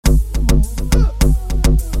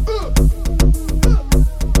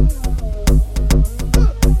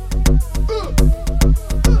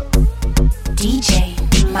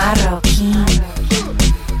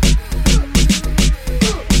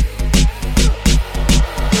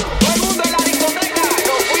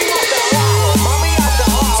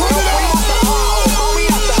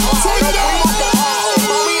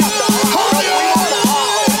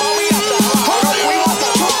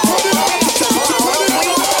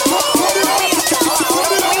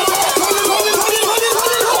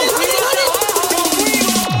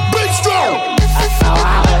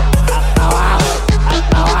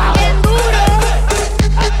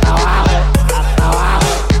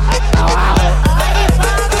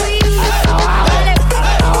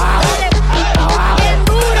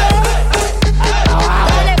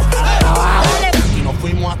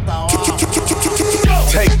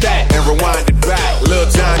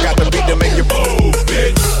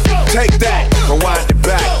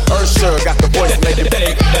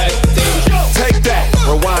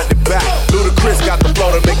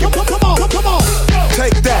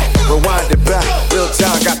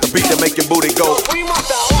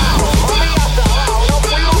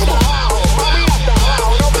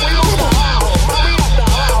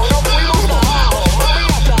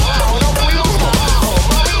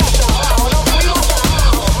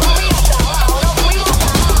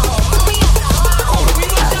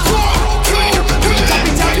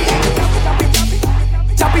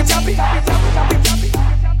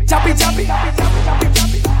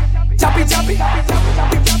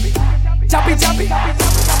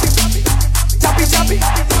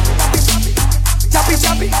¿Qué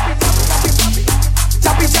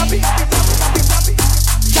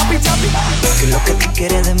es lo que tú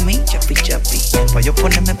quieres de mí, chapi chapi? Pa' yo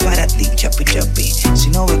ponerme para ti, chapi chapi. Si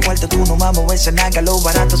no ves cuarto, tú no vamos a ver esa naga. Lo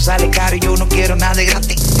barato sale caro y yo no quiero nada de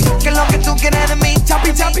gratis. ¿Qué es lo que tú quieres de mí,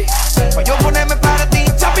 chapi chapi? Pa' yo ponerme para ti,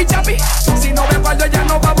 chapi chapi. Si no ves cuarto, ya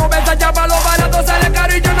no vamos a ver esa chapa. Lo barato sale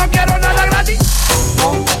caro y yo no quiero nada gratis.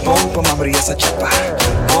 Pom, pom, pom, abrí esa chapa.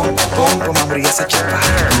 Pom, pom, pom, abrí esa chapa.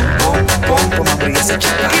 Pom, pom, pom, abrí esa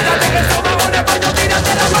chapa. Quítate que esto va a poner,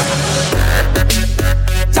 tírate la mano.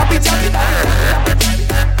 Chapi chapi,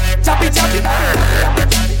 chapi chapi,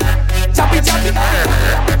 chapi chapi,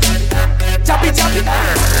 chapi chapi, chapi chapi,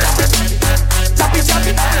 chapi chapi,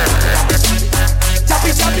 chapi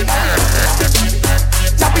chapi, chapi chapi,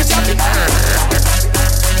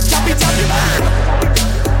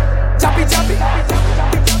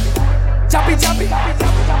 chapi chapi,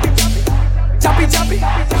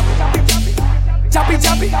 chapi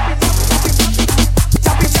chapi,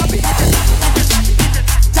 chapi chapi,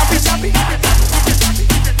 chapi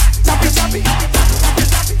chapi,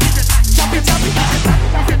 chapi chapi.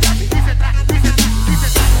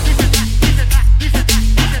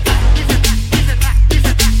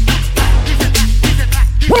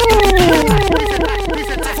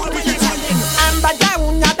 Anda que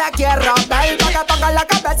uña te quiero ver, pa' que ponga la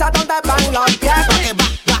cabeza donde van los pies. Pa' que pa'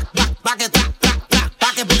 que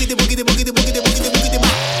pa' que poquiti.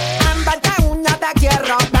 Anda que uña te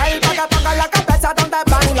quiero ver, pa' que ponga la cabeza donde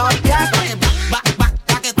van los pies. Pa' que pa'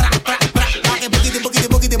 que pa' que poquiti.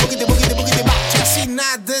 Sin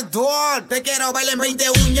nada de door, te quiero ver en 20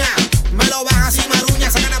 uñas. Me lo bajas y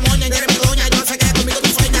maruña, saca la moña y eres mi doña. Yo sé que conmigo tú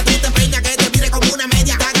sueñas, tú te empeñas, que te mire como una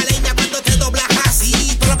media. Caga leña cuando te doblas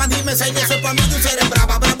así. Toda la pandilla me enseña, soy pa' mí tú eres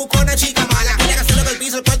brava. Bravucona, chica mala, que llega solo del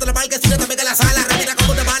piso, el cuarto, el parque, si también que la sala. Rápida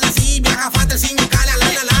como te bala, así, viaja fácil sin escala. La,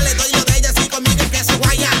 le doy lo de ella, así conmigo es que se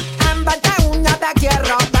guaya. Anda que uña te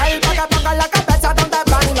quiero ver, pa' que ponga la cabeza donde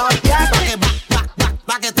van los pies.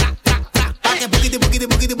 Pa' que pa' que pa' que poquiti.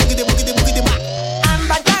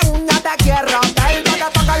 Anda que uña te quiero ver, pa' que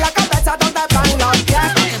ponga la cabeza donde van los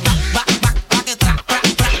pies. Pa' que pa'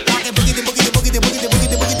 que poquiti.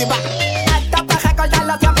 Esto pa' recordar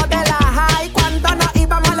los tiempos de la high, cuando nos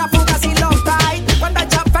íbamos a la fuga sin los tight. Cuando el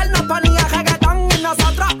chofer nos ponía reggaetón y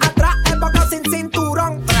nosotros atrás en boco sin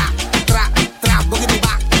cinturón.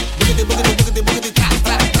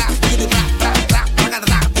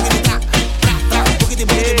 Poquiti,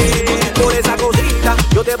 por esa cosita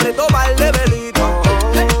yo te presto mal de velito.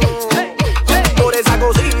 Por esa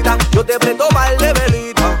cosita yo te presto mal de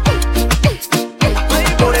velito.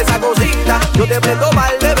 Por esa cosita yo te presto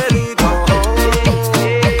mal de velito.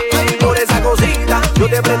 Por esa cosita yo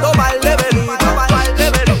te presto mal de velito.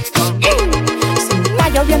 Si está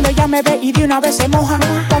lloviendo ella me ve y de una vez se moja.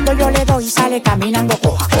 Cuando yo le doy sale caminando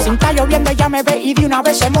coja. Si está lloviendo ella me ve y de una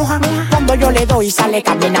vez se moja. Cuando yo le doy sale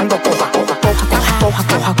caminando coja.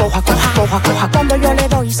 Cuando yo le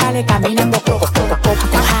doy sale caminando coja.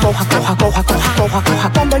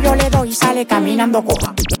 Cuando yo le doy sale caminando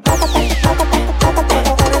coja.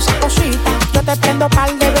 Por esa cosita yo te prendo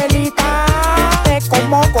par de velitas. Te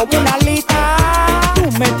como una alita.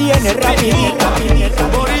 Tú me tienes rapidita.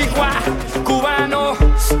 Boricua, cubano,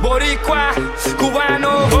 boricua,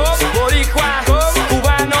 cubano, boricua,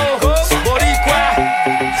 cubano, boricua.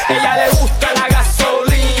 Ella le gusta la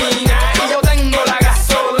gasolina y yo tengo la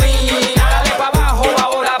gasolina. Dale pa' abajo,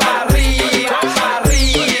 ahora pa' arriba, pa'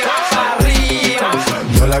 arriba, pa' arriba.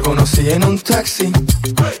 Yo la conocí en un taxi,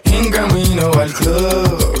 en camino al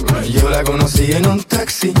club. Yo la conocí en un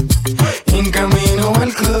taxi, en camino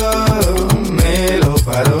al club. Me lo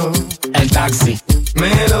paró El taxi,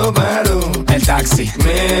 me lo paró, el taxi,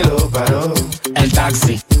 me lo paró, el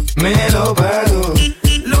taxi. me lo paró.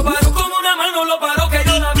 Lo paró con una mano, lo paró que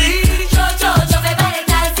yo la vi. Yo me paré el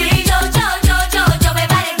taxi, yo me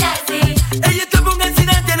paré el taxi. Ella tuvo un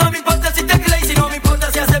accidente, no me importa si te crazy, no me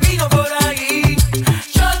importa si hace vino por ahí.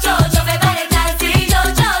 Yo me paré el taxi, yo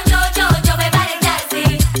me paré el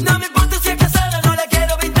taxi. No me importa si es casada, no la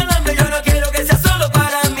quiero vinculando, yo no quiero que sea solo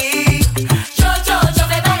para mí. Yo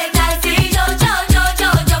me paré el taxi, yo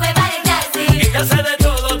me paré el taxi. Ella sabe de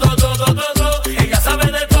todo, ella sabe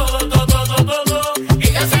de todo,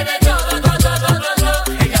 ella sabe de todo,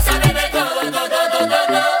 ella sabe de todo.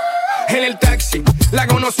 En el taxi la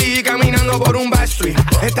conocí caminando por un backstreet.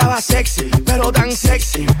 Estaba sexy, pero tan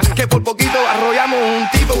sexy que por poquito arrollamos un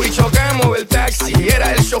tipo y chocamos el taxi.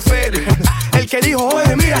 Era el chofer el que dijo,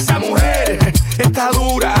 oye, mira esa mujer. Está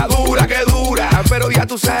dura, que dura. Pero ya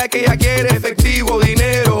tú sabes que ella quiere efectivo,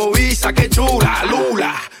 dinero, visa, que chula,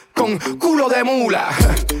 lula. con culo de mula.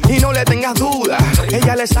 Y no le tengas duda,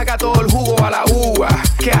 ella le saca todo el jugo a la uva.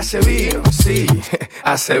 Que hace vino, sí,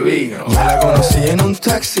 hace vino. Yo la conocí en un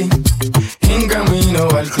taxi, en camino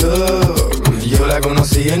al club. Yo la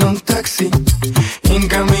conocí en un taxi, en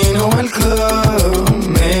camino al club.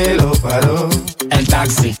 Me lo paró el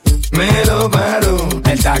taxi, me lo paró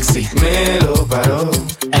el taxi, me lo paró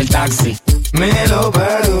el taxi, me lo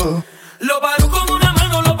paró. Lo paró con una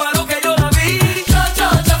mano, lo paró que yo la vi.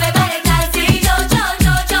 Yo me paré el taxi, yo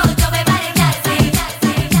me paré el taxi.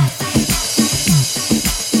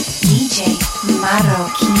 DJ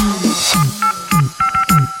Marroquín.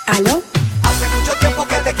 ¿Aló? Hace mucho tiempo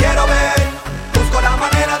que te quiero ver. Busco la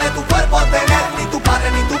manera de tu cuerpo tener. Ni tu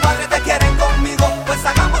padre ni tu madre te quieren conmigo. Pues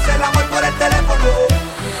hagamos el amor por el teléfono.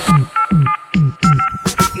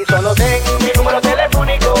 Y solo ten mi número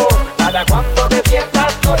telefónico. Para cuando te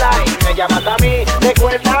sientas sola y me llamas a mí,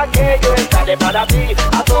 recuerda que yo estaré para ti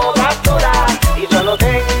a todas horas. Y solo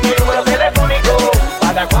ten mi número telefónico.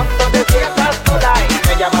 Para cuando te sientas sola y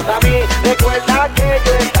me llamas a mí, recuerda que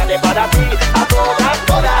yo estaré para ti a todas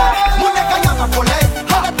horas. Muñeca llama por ley,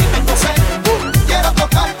 ahora ti tengo sed. Quiero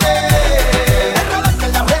tocarte, enredarte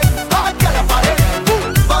en la red, bajarte a la pared,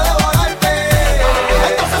 para devorarte.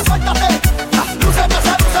 Entonces suéltate, lúceme,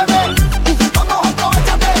 sedúceme. Vamos,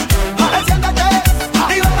 aprovechate, enciéndete,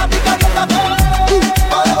 libera mi caliéntate,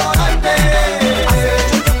 para devorarte. Hace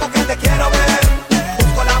mucho tiempo que te quiero ver.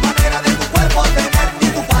 Busco la manera de tu cuerpo tener. Ni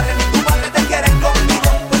tu padre ni tu madre te quieren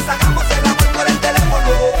conmigo. Pues hagamos el amor por el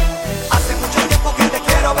teléfono. Hace mucho tiempo que te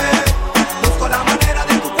quiero ver. Busco la manera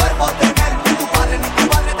de tu cuerpo tener. Ni tu padre ni tu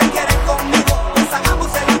madre te quieren conmigo. Pues hagamos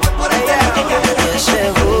el amor por el teléfono.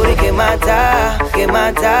 Ese booty que mata, que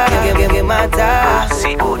mata, que mata.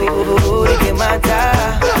 Sí, booty que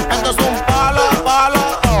mata. Esto es un palo,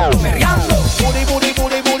 perreando. Booty, booty,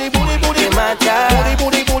 booty, booty, booty, booty. Que mata. Booty,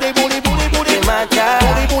 booty, booty, booty, booty, booty. Que mata.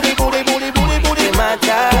 Booty, booty, booty, booty, booty, booty. Que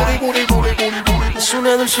mata. Booty, booty, booty, booty, booty. Es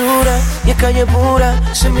una dulzura y es calle pura,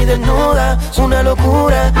 semidesnuda, una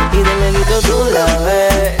locura. Y de leguito tú la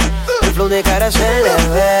ves, el flow de cara se le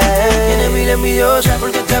ve. Tiene mil envidiosas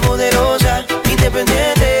porque está poderosa,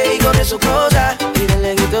 independiente y con sus cosas. Y de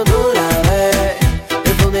leguito tú la ves,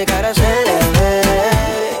 el flow de cara se le ve.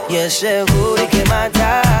 Y ese booty que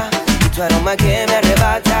mata, y tu aroma que me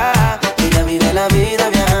arrebata. Ella vive la vida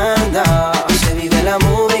viajando, se vive la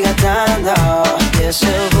movie gastando. Y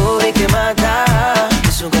ese booty que mata,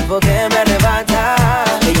 y su cuerpo que me arrebata.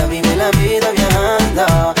 Ella vive la vida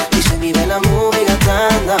viajando, y se vive la movie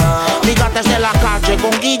gastando. Ligates de la calle,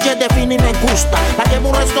 con Guille define y me gusta. La llevo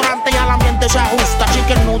a un restaurante y al ambiente se ajusta.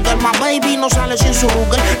 Chicken noodle, my baby no sale sin su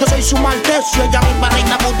ruger. Yo soy su maltecio, ella misma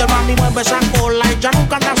reina Butter, mami mueve esa cola. Ella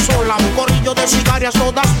nunca anda sola, un corillo de cigarias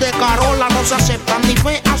todas de Carola. No se aceptan ni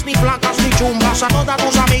feas, ni flacas, ni chumbas. A todas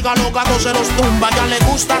tus amigas locas no se los tumba. Ya le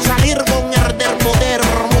gusta salir con herder poder.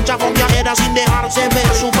 Mucha fondeadera sin dejarse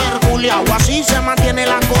ver. Super culiao, así se mantiene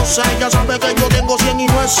la cosa. Ella sabe que yo tengo 100 y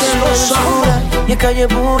no es celosa. Y es calle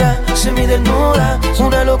pura, semidesnuda,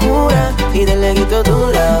 una locura. Y de leguito tú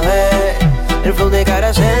la ves, el flow de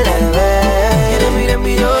cara se le ve. Tiene mil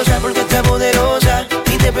envidiosa porque está poderosa,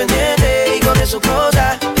 independiente y con sus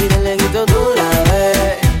cosas. Y de leguito tú la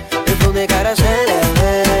ves, el flow de cara se le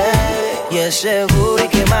ve. Y ese booty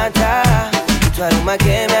que mata, y tu aroma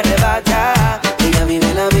que me arrebata. Ella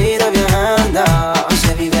vive la vida viajando,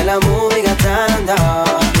 se vive la movie gastando.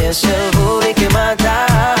 Y ese booty que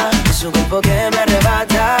mata, y su cuerpo que me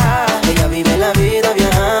arrebata. Ella vive la vida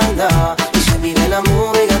viajando, y se vive la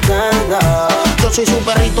movie gastando. Yo soy su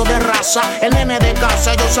perrito de raza, el nene de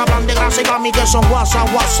casa. Ellos hablan de grasa y pa' mí que son guasa,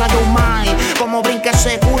 guasa, yo mine. Como brinque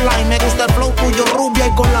ese cula y me gusta el flow tuyo rubia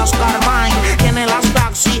y con las Carmine. Tiene las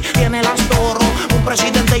taxi, tiene las toro. Un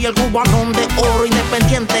presidente y el cubanón de oro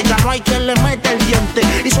independiente. Ya no hay quien le mete el diente.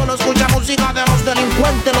 Y solo escucha música de los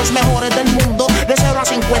delincuentes, los mejores del mundo. De 0 a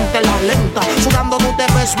 50 en la lenta. Sudando tú te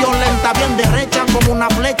ves violenta, bien derecha como una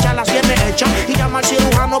flecha. Las tiene hecha y llama al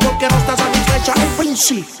cirujano porque no está satisfecha. El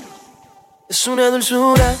príncipe. Es una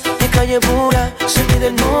dulzura, es calle pura,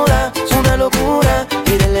 semidesnuda, una locura.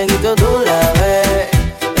 Y de leguito tú la ves,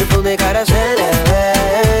 el flow de cara se le ve.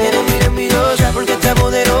 Tiene mil envidiosa porque está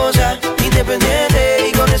poderosa, independiente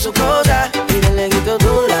y con sus cosas. Y de leguito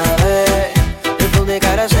tú la ves, el flow de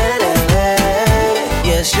cara se le ve. Y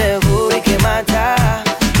ese booty que mata,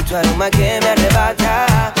 y tu aroma que me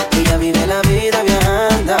arrebata. Ella vive la vida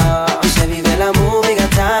viajando, y se vive la movie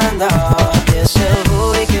gastando. Y ese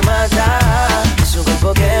booty que mata, su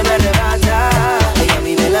cuerpo que me arrebata. Ella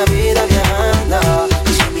vive la vida viajando,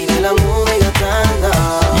 y se vive la movie gastando.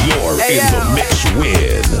 You're in the mix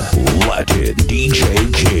with Latin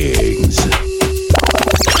DJ Kings.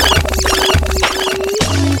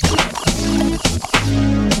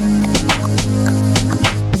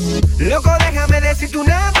 Loco, déjame decirte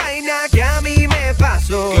una vaina que a mí me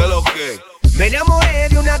pasó. ¿Qué lo que? Me enamoré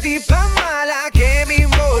de una tipa mala que me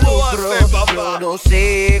involucró. Yo no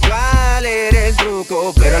sé cuál era el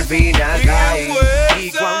truco, pero al final caí.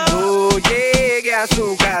 Y cuando llegué a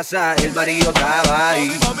su casa, el marido estaba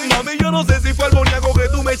ahí. Mami, yo no sé si fue almoniaco que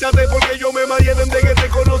tú me echaste, porque yo me mareé desde que te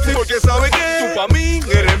conocí. Porque sabes que tú pa' mí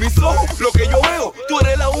eres mis ojos, lo que yo veo. Tú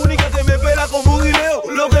eres la única que me pela como un guineo.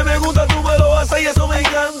 Lo que me gusta tú me lo haces y eso me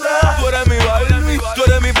encanta. Tú eres mi Barbie, tú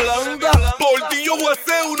eres mi planta. Por ti yo voy a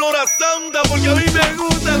hacer una hora santa, porque a mí me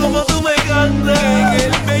gusta como tú me cantas.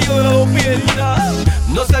 En el medio de las dos piernas.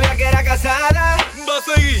 No sabía que era casada. Va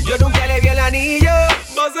a seguir. Yo nunca le vi el anillo.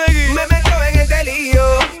 Va a seguir. Me metió en este lío.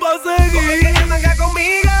 Va a seguir. Porque quería mangar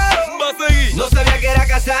conmigo. Va a seguir. No sabía que era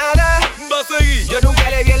casada. Va a seguir. Yo nunca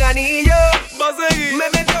le vi el anillo. Va a seguir. Me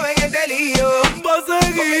metió en este lío. Va a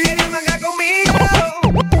seguir. Porque quería mangar conmigo.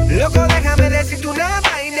 Loco, déjame decirte una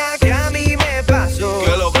vaina que a mí me pasó.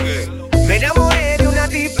 ¿Qué lo que? Me enamoré de una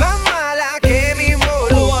tipa mala que me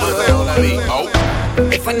involucró.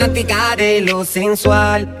 Es fanática de lo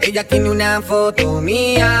sensual. Ella tiene una foto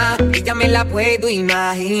mía y ya me la puedo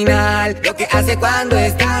imaginar. Lo que hace cuando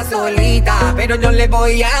está solita, pero no le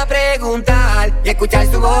voy a preguntar. Y escuchar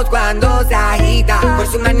su voz cuando se agita,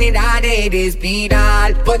 por su manera de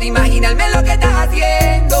respirar. Puedo imaginarme lo que está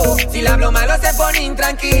haciendo. Si le hablo malo se pone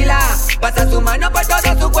intranquila. Pasa su mano por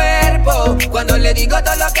todo su cuerpo cuando le digo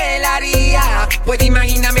todo lo que él haría. Puedo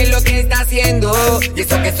imaginarme lo que está haciendo. Y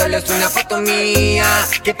eso que solo es una foto mía.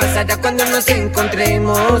 ¿Qué pasará cuando nos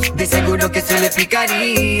encontremos? De seguro que se le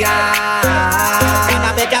picaría.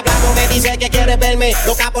 Cada vez que hablamos me dice que quiere verme.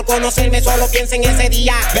 Loca por conocerme, solo piensa en ese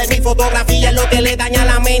día. Ver mi fotografía es lo que le daña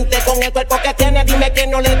la mente. Con el cuerpo que tiene, dime que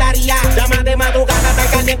no le daría. Llama de madrugada tan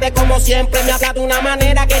caliente como siempre. Me habla de una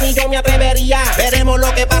manera que ni yo me atrevería. Veremos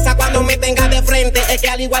lo que pasa cuando me tenga de frente. Es que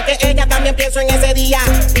al igual que ella también pienso en ese día.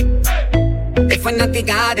 Es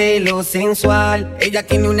fanática de lo sensual. Ella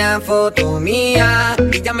tiene una foto mía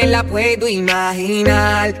y ya me la puedo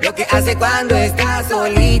imaginar. Lo que hace cuando está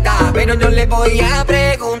solita, pero no le voy a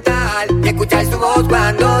preguntar. Y escuchar su voz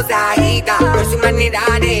cuando se agita, por su manera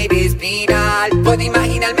de respirar. Puedo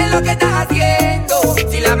imaginarme lo que está haciendo.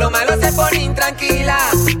 Si le hablo malo se pone intranquila.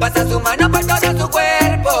 Pasa su mano por todo su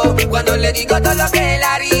cuerpo cuando le digo todo lo que él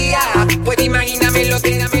haría. Puedo imaginarme lo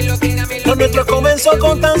que Lo nuestro comenzó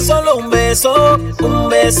con tan solo un beso,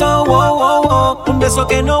 wow, wow, wow. Un beso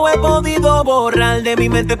que no he podido borrar de mi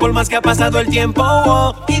mente por más que ha pasado el tiempo,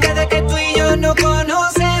 wow. Y desde que tú y yo nos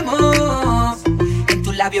conocemos, en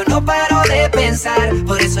tu labio no paro de pensar.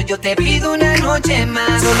 Por eso yo te pido una noche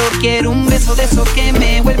más. Solo quiero un beso de esos que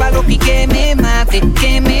me vuelva loco y que me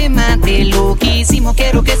mate loquísimo.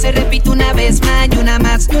 Quiero que se repita una vez más, y una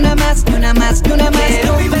más, y una más, y una más, y una más.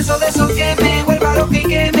 Quiero un beso de esos que me vuelva loco y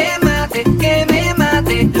que me mate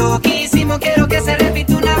loquísimo. Quiero que se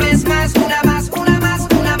repita una vez más, una más, una más,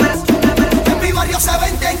 una más, una más. En mi barrio se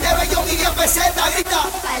vende entero y yo mi 10 pesetas, grita.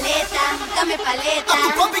 Paleta, dame paleta. A tu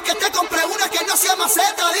papi que te compré una que no sea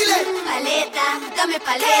maceta, dile. Paleta, dame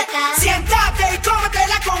paleta. Siéntate y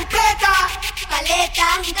cómetela completa. Paleta,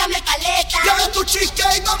 dame paleta. Lleva tu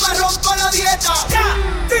cheesecake y no me rompa la dieta.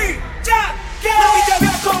 Mami, te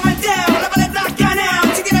veo con el dedo, la paleta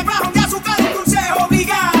caneo. Si tienes bajo de azúcar, un dulce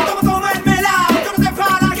obligado. Toma el melao, yo no te he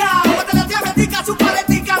palagado. Mate la diabetica, su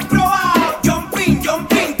paletica has probado. Jumping,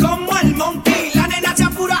 como el monkey. La nena se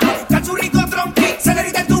apura a buscar su rico tronqui. Se le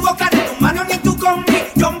grita en tu boca, ni en tu mano ni en tu combi.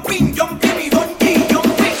 Jumping, mi donkey,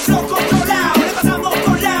 jumping. Flow controlado, le pasamos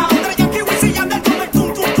colado. Trae aquí Wisin y Yandel con el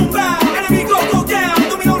tum tum tum bam. Enemigo go down,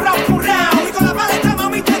 domino round con round. Y con la paleta,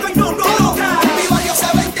 mami, te doy no. En mi barrio se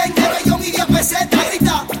vende entero y yo mi 10 pesetas,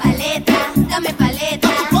 grita. Paleta, dame paleta.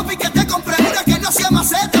 A tu papi que te compré una que no sea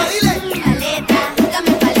maceta, dile. Paleta,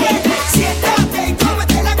 dame paleta. Siéntate y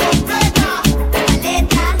cómetela completa.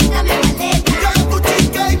 Paleta, dame paleta. Lleva tu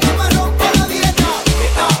cheesecake y no me rompa la dieta.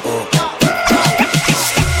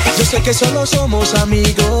 Yo sé que solo somos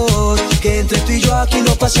amigos, que entre tú y yo aquí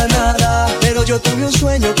no pasa nada. Pero yo tuve un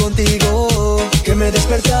sueño contigo, que me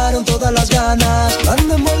despertaron todas las ganas.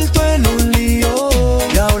 Ando envuelto en un lío,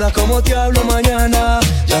 y ahora como te hablo mañana,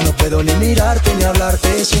 ya no puedo ni mirarte ni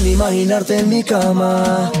hablarte sin imaginarte en mi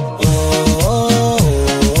cama.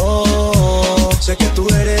 Sé que tú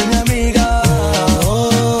eres mi amiga,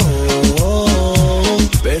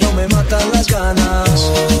 pero me matan las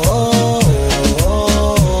ganas.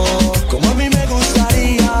 Como a mí me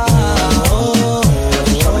gustaría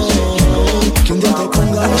que un día te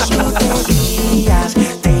ponga los días.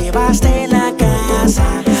 Te vas de la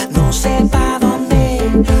casa, no sé pa' dónde,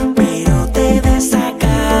 pero te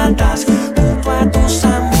desacatas. Junto a tus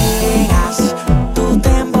amigas, tú te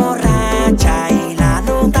emborrachas.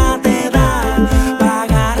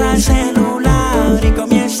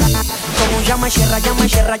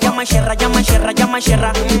 sierra, llama sierra, llama sierra, llama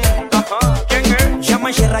sierra. ¿Quién es?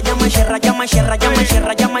 Llama sierra, llama sierra, llama sierra, llama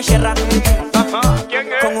sierra, llama sierra. ¿Quién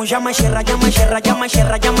es? Con un llama sierra, llama sierra, llama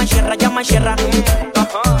sierra, llama sierra, llama sierra.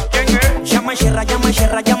 ¿Quién es? Llama sierra, llama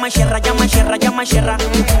sierra, llama sierra, llama sierra, llama sierra.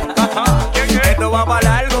 Esto va para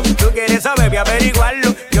largo, tú quieres saber, voy a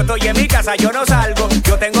averiguarlo. Yo estoy en mi casa, yo no salgo.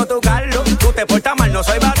 Yo tengo tu carro, tú te portas mal, no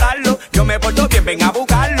soy batarlo. Yo me porto bien, ven a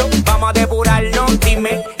buscarlo. Vamos a depurarnos,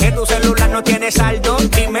 dime. Que tu celular no tiene saldo,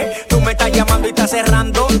 dime. Tú me estás llamando y estás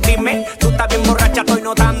cerrando, dime. Tú estás bien borracha, estoy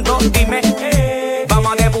notando, dime.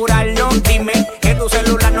 Vamos a depurarnos, dime. Que tu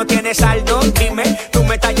celular no tiene saldo, dime. Tú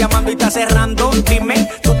me estás llamando y estás cerrando, dime.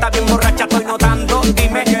 Tú estás bien borracha, estoy notando,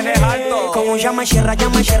 dime. ¿Tienes alto? Con un llama sierra,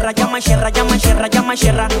 llama sierra, llama sierra, llama sierra, llama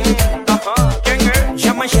sierra. ¿Quién es?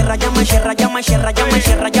 Llama sierra, llama sierra, llama sierra, llama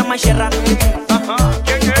sierra, llama sierra.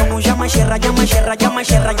 ¿Quién es? Con un llama sierra, llama sierra, llama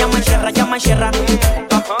sierra, llama sierra, llama sierra.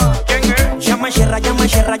 ¿Quién es? Llama sierra, llama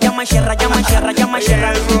sierra, llama sierra, llama sierra, llama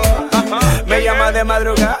sierra. Me llama de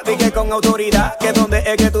madrugada, dije con autoridad que donde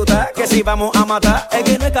es que tú estás, que si vamos a matar, es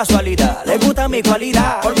que no es casualidad, le gusta mi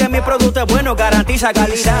cualidad, porque mi producto es bueno, garantiza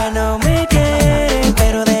calidad. No me quiere,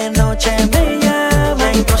 pero de noche me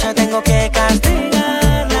llama, entonces tengo que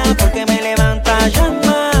castigarla, porque me levanta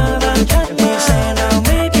llamada. Dice no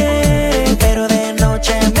me quiere, pero de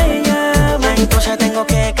noche me llama, entonces tengo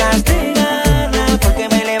que castigarla, porque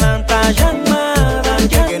me levanta llamada.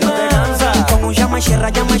 Que no te cansa. Con un llama sierra,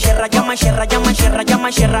 llama sierra, llama sierra, llama sierra,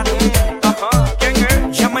 llama sierra. ¿Quién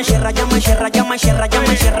es? Llama sierra, llama sierra, llama sierra,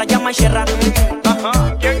 llama sierra, llama sierra.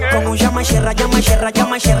 ¿Quién es? Con un llama sierra, llama sierra,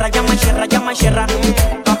 llama sierra, llama sierra, llama sierra.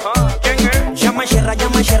 ¿Quién es? Llama sierra,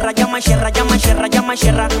 llama sierra, llama sierra, llama sierra, llama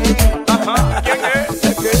sierra. ¿Quién es?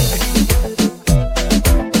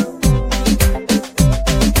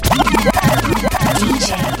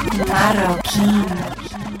 DJ Marroquín.